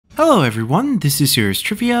Hello everyone, this is Serious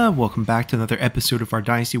Trivia. Welcome back to another episode of our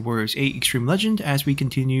Dynasty Warriors 8 Extreme Legend as we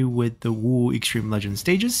continue with the Wu Extreme Legend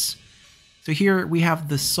stages. So here we have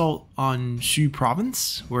the assault on Xu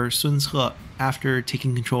province, where Sun Ce, after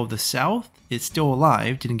taking control of the south, is still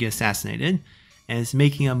alive, didn't get assassinated, and is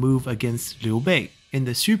making a move against Liu Bei in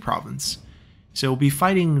the Xu province. So we'll be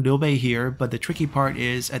fighting Liu Bei here, but the tricky part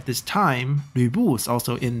is at this time, Lu Bu is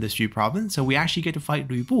also in the Xu province, so we actually get to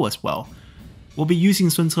fight Lu Bu as well. We'll be using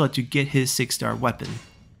Sun Ce to get his 6-star weapon,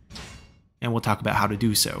 and we'll talk about how to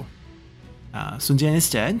do so. Sun Jian is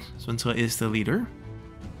dead, Sun Ce is the leader.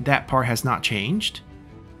 That part has not changed.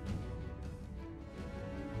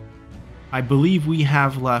 I believe we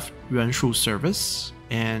have left Yuan Shu's service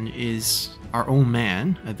and is our own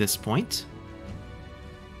man at this point.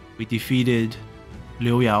 We defeated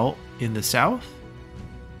Liu Yao in the south,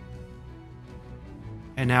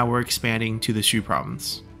 and now we're expanding to the Xu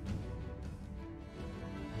province.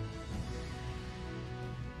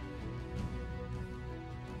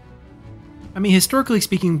 I mean, historically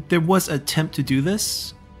speaking, there was an attempt to do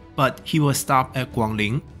this, but he was stopped at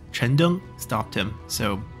Guangling. Chen Deng stopped him,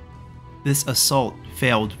 so this assault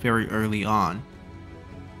failed very early on.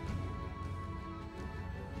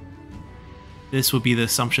 This would be the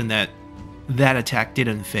assumption that that attack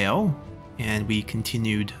didn't fail, and we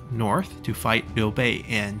continued north to fight Liu Bei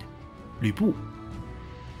and Lu Bu.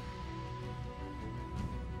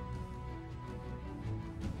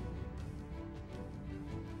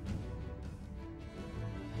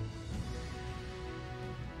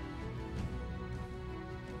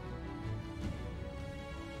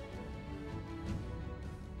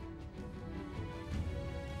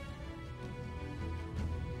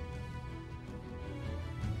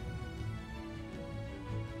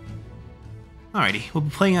 Alrighty, we'll be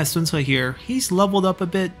playing as Sun Ce here. He's leveled up a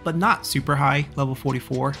bit, but not super high, level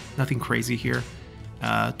 44, nothing crazy here.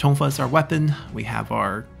 Tongfa is our weapon, we have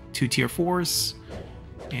our 2 tier 4s,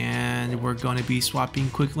 and we're going to be swapping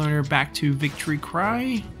Quick Learner back to Victory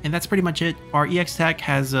Cry, and that's pretty much it. Our EX attack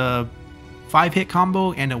has a 5-hit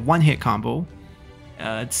combo and a 1-hit combo.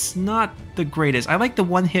 It's not the greatest. I like the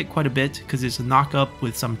 1-hit quite a bit because it's a knock-up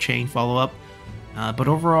with some chain follow-up, but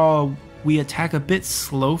overall we attack a bit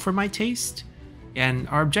slow for my taste. And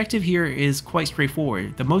our objective here is quite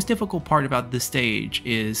straightforward. The most difficult part about this stage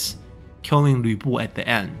is killing Lu Bu at the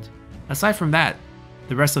end. Aside from that,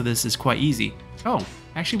 the rest of this is quite easy. Oh,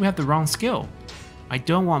 actually we have the wrong skill. I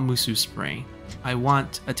don't want Musu Spray. I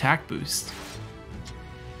want attack boost.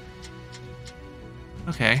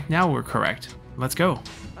 Okay, now we're correct. Let's go.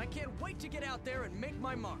 I can't wait to get out there and make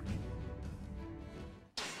my mark.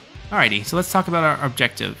 Alrighty, so let's talk about our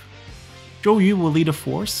objective. Zhou Yu will lead a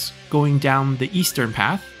force going down the eastern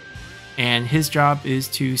path, and his job is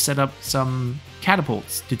to set up some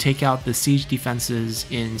catapults to take out the siege defenses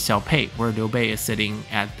in Xiaopei, where Liu Bei is sitting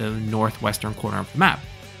at the northwestern corner of the map.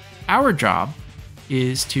 Our job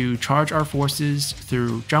is to charge our forces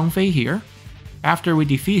through Zhang Fei here. After we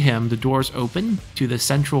defeat him, the doors open to the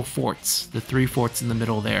central forts, the 3 forts in the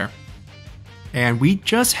middle there. And we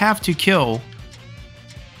just have to kill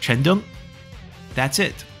Chen Deng. That's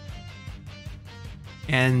it.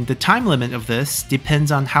 And the time limit of this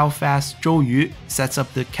depends on how fast Zhou Yu sets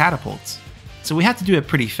up the catapults. So we have to do it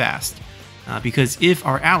pretty fast, because if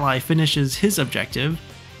our ally finishes his objective,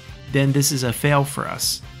 then this is a fail for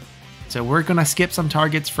us. So we're gonna skip some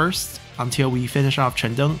targets first until we finish off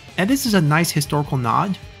Chen Deng. And this is a nice historical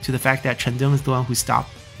nod to the fact that Chen Deng is the one who stopped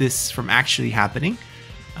this from actually happening.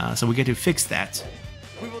 So we get to fix that.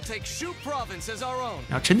 We will take Xu province as our own.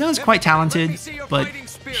 Now Chen Deng is quite talented, but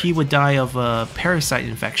he would die of a parasite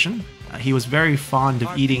infection. He was very fond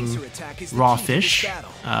of eating raw fish,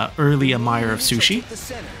 early admirer of sushi.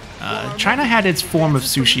 China had its form of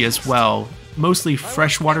sushi as well, mostly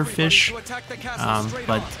freshwater fish,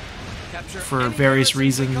 but for various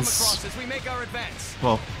reasons,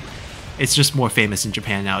 well, it's just more famous in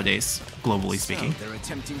Japan nowadays, globally speaking.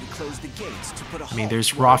 I mean,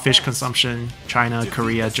 there's raw fish consumption, China,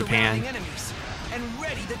 Korea, Japan.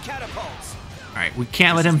 Alright, we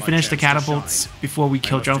can't let him finish the catapults before we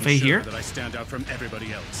kill Zhang Fei here.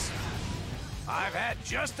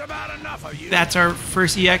 That's our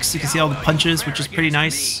first EX, you can see all the punches, which is pretty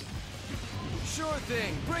nice.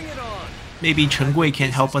 Maybe Chen Gui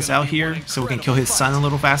can help us out here, so we can kill his son a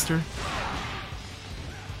little faster.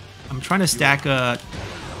 I'm trying to stack a...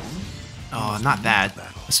 oh, not bad.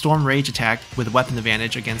 A Storm Rage attack with weapon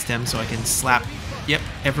advantage against him, so I can slap, yep,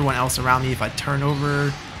 everyone else around me if I turn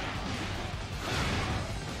over.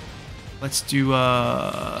 Let's do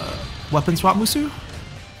weapon swap Musu.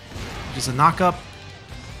 Just a knock up.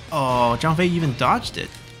 Oh, Zhang Fei even dodged it.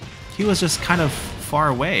 He was just kind of far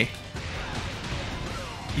away.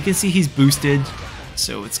 You can see he's boosted,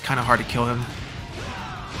 so it's kind of hard to kill him.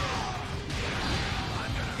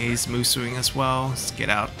 He's Musuing as well. Let's get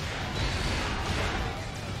out.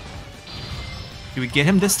 Did we get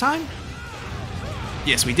him this time?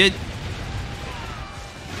 Yes, we did.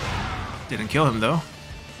 Didn't kill him though.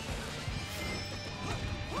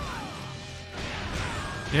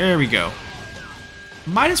 There we go.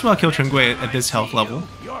 Might as well kill Chen Gui at this health level.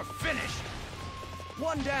 You're finished.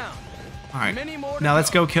 One down. Alright, now let's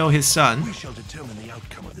go kill his son. We shall determine the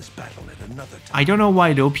outcome of this battle at another time. I don't know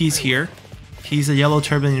why Liu Pi's here. He's a yellow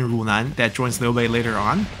turban in Runan that joins Liu Bei later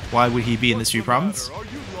on. Why would he be in the Xu province?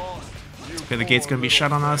 Okay, the gate's gonna be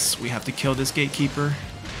shut on us. We have to kill this gatekeeper.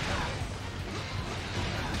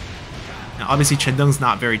 Now, obviously, Chen Deng's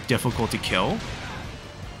not very difficult to kill.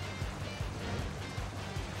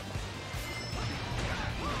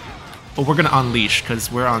 But we're gonna unleash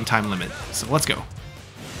because we're on time limit. So let's go.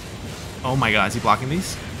 Oh my god, is he blocking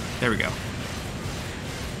these? There we go.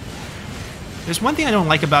 There's one thing I don't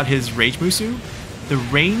like about his Rage Musu. The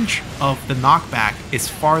range of the knockback is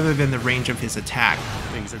farther than the range of his attack.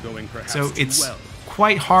 Things are going perhaps So too it's well.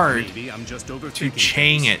 quite hard Maybe I'm just to overthinking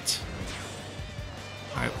chain things.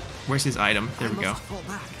 it. Alright, where's his item? There we go. Fall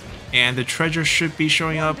back. And the treasure should be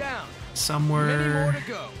showing up Down. Many more somewhere.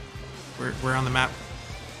 to go. Where on the map?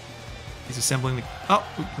 He's assembling the... Oh,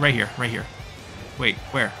 right here, right here. Wait,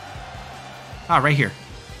 where? Ah, right here.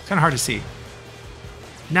 It's kind of hard to see.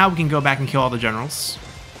 Now we can go back and kill all the generals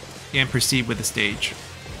and proceed with the stage.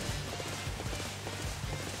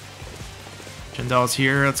 Chendal's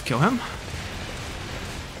here, let's kill him.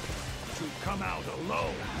 To come out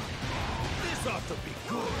alone. This ought to be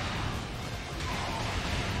good.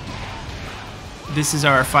 This is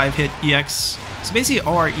our 5-hit EX. So basically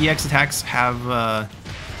all our EX attacks have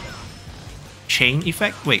chain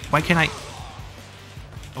effect. Wait, why can't I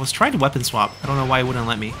was trying to weapon swap. I don't know why it wouldn't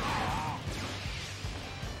let me.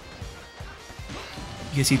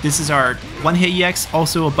 You can see this is our 1-hit EX,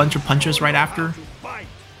 also a bunch of punches right after.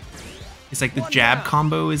 It's like the jab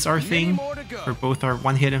combo is our thing for both our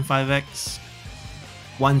 1-hit and 5X.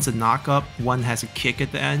 One's a knock up, one has a kick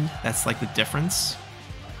at the end. That's like the difference.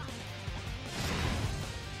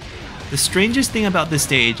 The strangest thing about this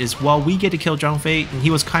stage is while we get to kill Zhang Fei, and he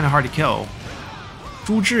was kind of hard to kill,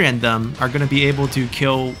 Zhu Zhi and them are going to be able to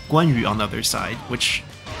kill Guan Yu on the other side, which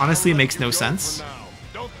honestly makes no sense,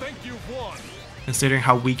 considering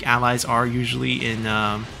how weak allies are usually in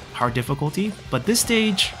hard difficulty. But this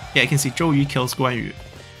stage, yeah, you can see Zhou Yu kills Guan Yu.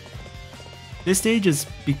 This stage is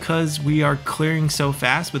because we are clearing so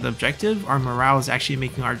fast with the objective, our morale is actually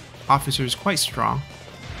making our officers quite strong.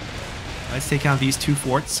 Let's take out these 2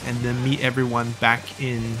 forts and then meet everyone back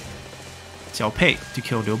in Xiaopei to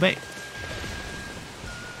kill Liu Bei.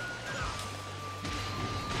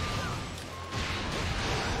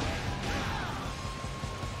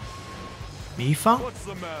 Mi Fang. What's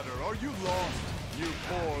the matter? Are you lost? You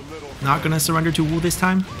poor little Not gonna surrender to Wu this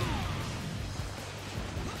time.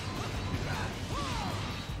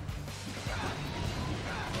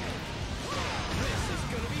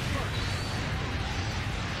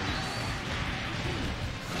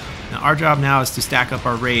 Now our job now is to stack up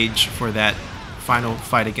our rage for that final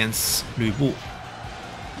fight against Lu Bu.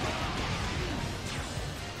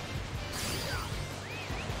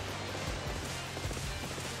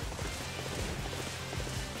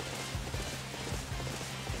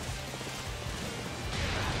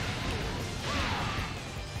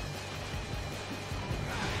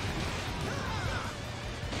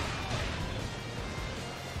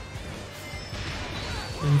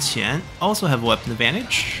 Qian also have a weapon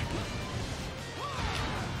advantage.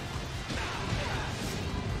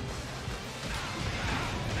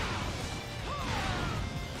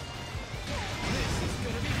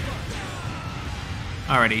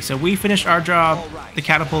 Alrighty, so we finished our job. The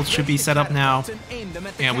catapults should be set up now,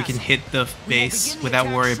 and we can hit the base without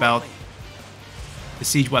worry about the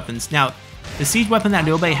siege weapons. Now, the siege weapon that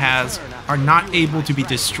Liu Bei has are not able to be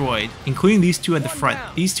destroyed, including these 2 at the front.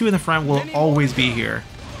 These 2 in the front will always be here.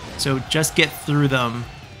 So just get through them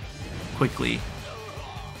quickly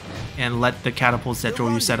and let the catapults that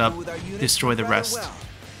Zhou Yu set up destroy the rest.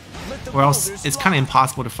 Or else it's kind of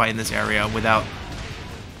impossible to fight in this area without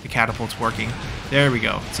the catapults working. There we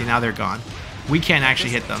go. See, now they're gone. We can't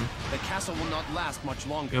actually hit them. The castle will not last much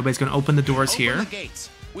longer. Everybody's going to open the doors here, Open the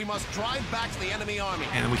gates. We must drive back the enemy army.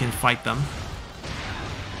 and then we can fight them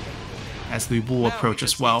as Lu Bu will approach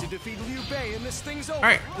as well.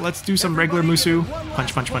 Alright, let's do some regular Musu.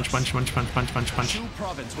 Punch, punch, punch, punch, punch, punch, punch, punch, punch.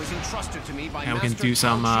 And we can do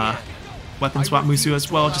some weapon swap Musu as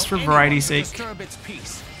well, just for variety's sake.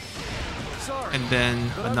 and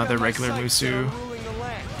then another regular Musu.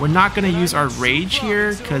 We're not going to use our rage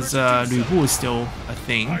here because Lu Bu is still a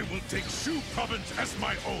thing. I will take Shu province as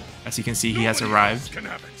my own. As you can see, he has arrived. Can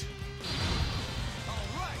have it.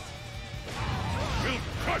 We'll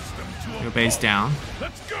crush them to a Your base pulp. down.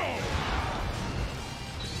 Let's go.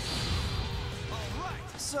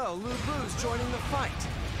 So, Lu Bu's joining the fight.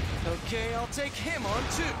 Okay, I'll take him on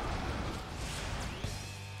too.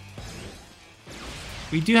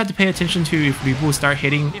 We do have to pay attention to if Lu Bu start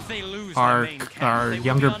hitting If they lose our their main camp, they will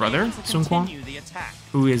younger be brother, unable to Sun Quan, continue the attack.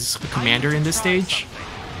 who is the commander in this stage.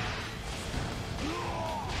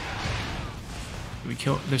 We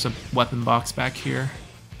kill. There's a weapon box back here.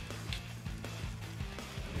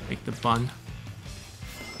 Make the bun.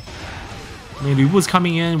 I mean, Lu Bu was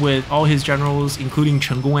coming in with all his generals, including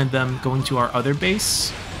Chen Gong and them, going to our other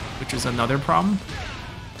base, which is another problem.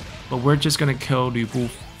 But we're just gonna kill Lu Bu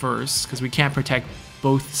first because we can't protect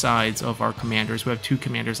both sides of our commanders. We have 2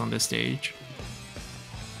 commanders on this stage.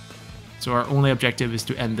 So our only objective is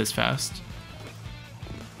to end this fast.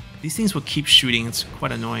 These things will keep shooting. It's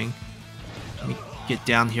quite annoying. Let me get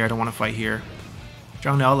down here. I don't want to fight here.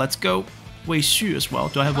 Zhang Liao, let's go. Wei Xu as well.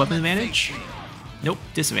 Do I have weapon advantage? Nope,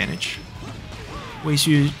 disadvantage. Wei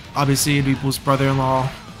Xu, obviously Lu Bu's brother-in-law,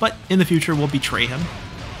 but in the future we'll betray him.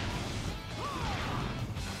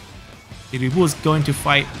 Lu Bu is going to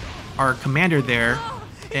fight our commander there,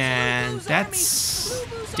 and that's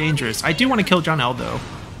dangerous. I do want to kill Zhang Liao though.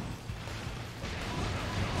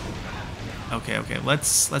 Okay,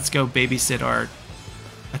 let's go babysit our.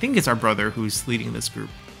 I think it's our brother who's leading this group.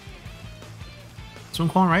 Sun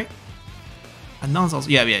Quan, right? Annon's also.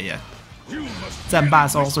 Yeah. You must Zhan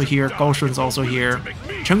Ba's also here. Gao Shun's also here.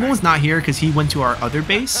 Chen Gong's not here because he went to our other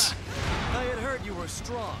base. I had heard you were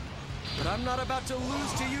strong, but I'm not about to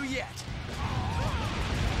lose to you yet.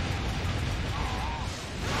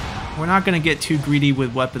 We're not gonna get too greedy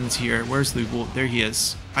with weapons here. Where's Lu Bu? There he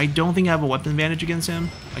is. I don't think I have a weapon advantage against him.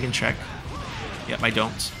 I can check. Yep, I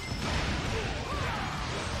don't.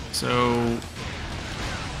 So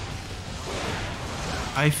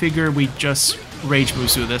I figure we just Rage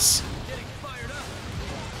Musu this.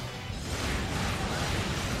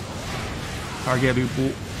 Target Lu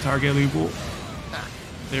Bu. Target Lu Bu.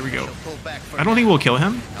 There we go. I don't think we'll kill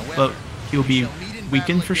him, but he'll be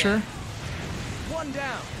weakened for sure. One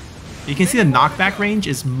down. You can see the knockback range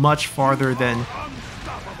is much farther than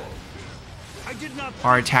unstoppable. I did not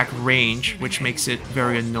our attack range, which makes it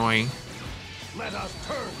very annoying. let us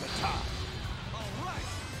turn the tide.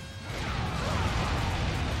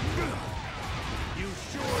 You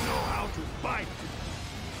sure know how to fight.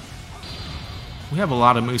 We have a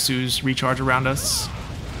lot of Musus recharge around us.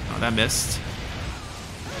 Oh, that missed.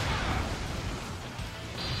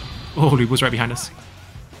 Oh, Lu Bu's right behind us.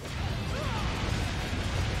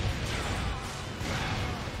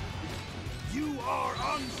 You are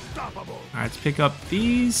unstoppable. Alright, let's pick up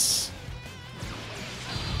these.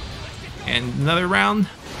 And another round.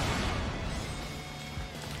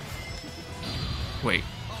 Wait,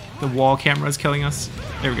 the wall camera is killing us.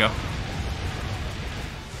 There we go.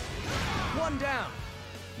 One down.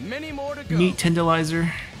 Many more to go. Meat Tendilizer.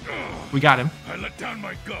 We got him. I let down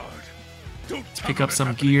my guard. Don't Pick up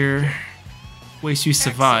some gear. Wei Xu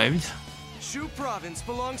survived. Shu province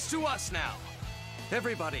belongs to us now.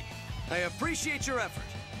 Everybody, I appreciate your effort.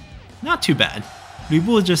 Not too bad. Lu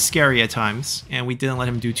Bu is just scary at times, and we didn't let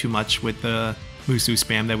him do too much with the Musu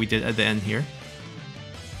spam that we did at the end here.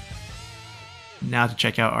 Now to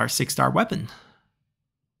check out our 6-star weapon.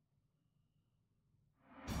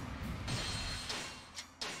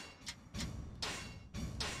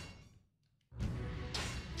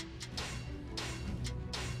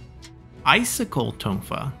 Icicle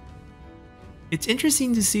Tongfa. It's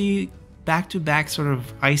interesting to see back-to-back sort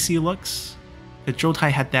of icy looks. The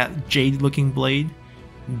Zhoutai had that jade-looking blade,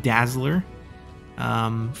 Dazzler,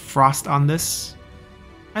 Frost on this.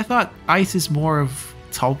 I thought ice is more of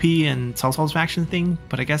Cao Pi and Cao Cao's faction thing,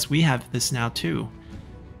 but I guess we have this now too.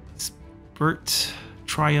 Spurt,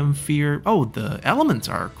 Triumph, Fear. Oh, the elements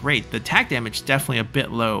are great. The attack damage is definitely a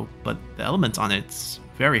bit low, but the elements on it's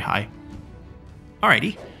very high.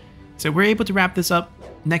 Alrighty, so we're able to wrap this up.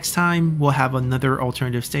 Next time, we'll have another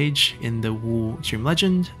alternative stage in the Wu Xtreme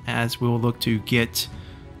Legend, as we'll look to get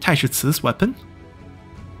Taishi Ci's weapon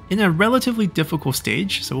in a relatively difficult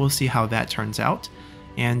stage, so we'll see how that turns out.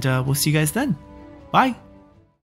 And we'll see you guys then. Bye!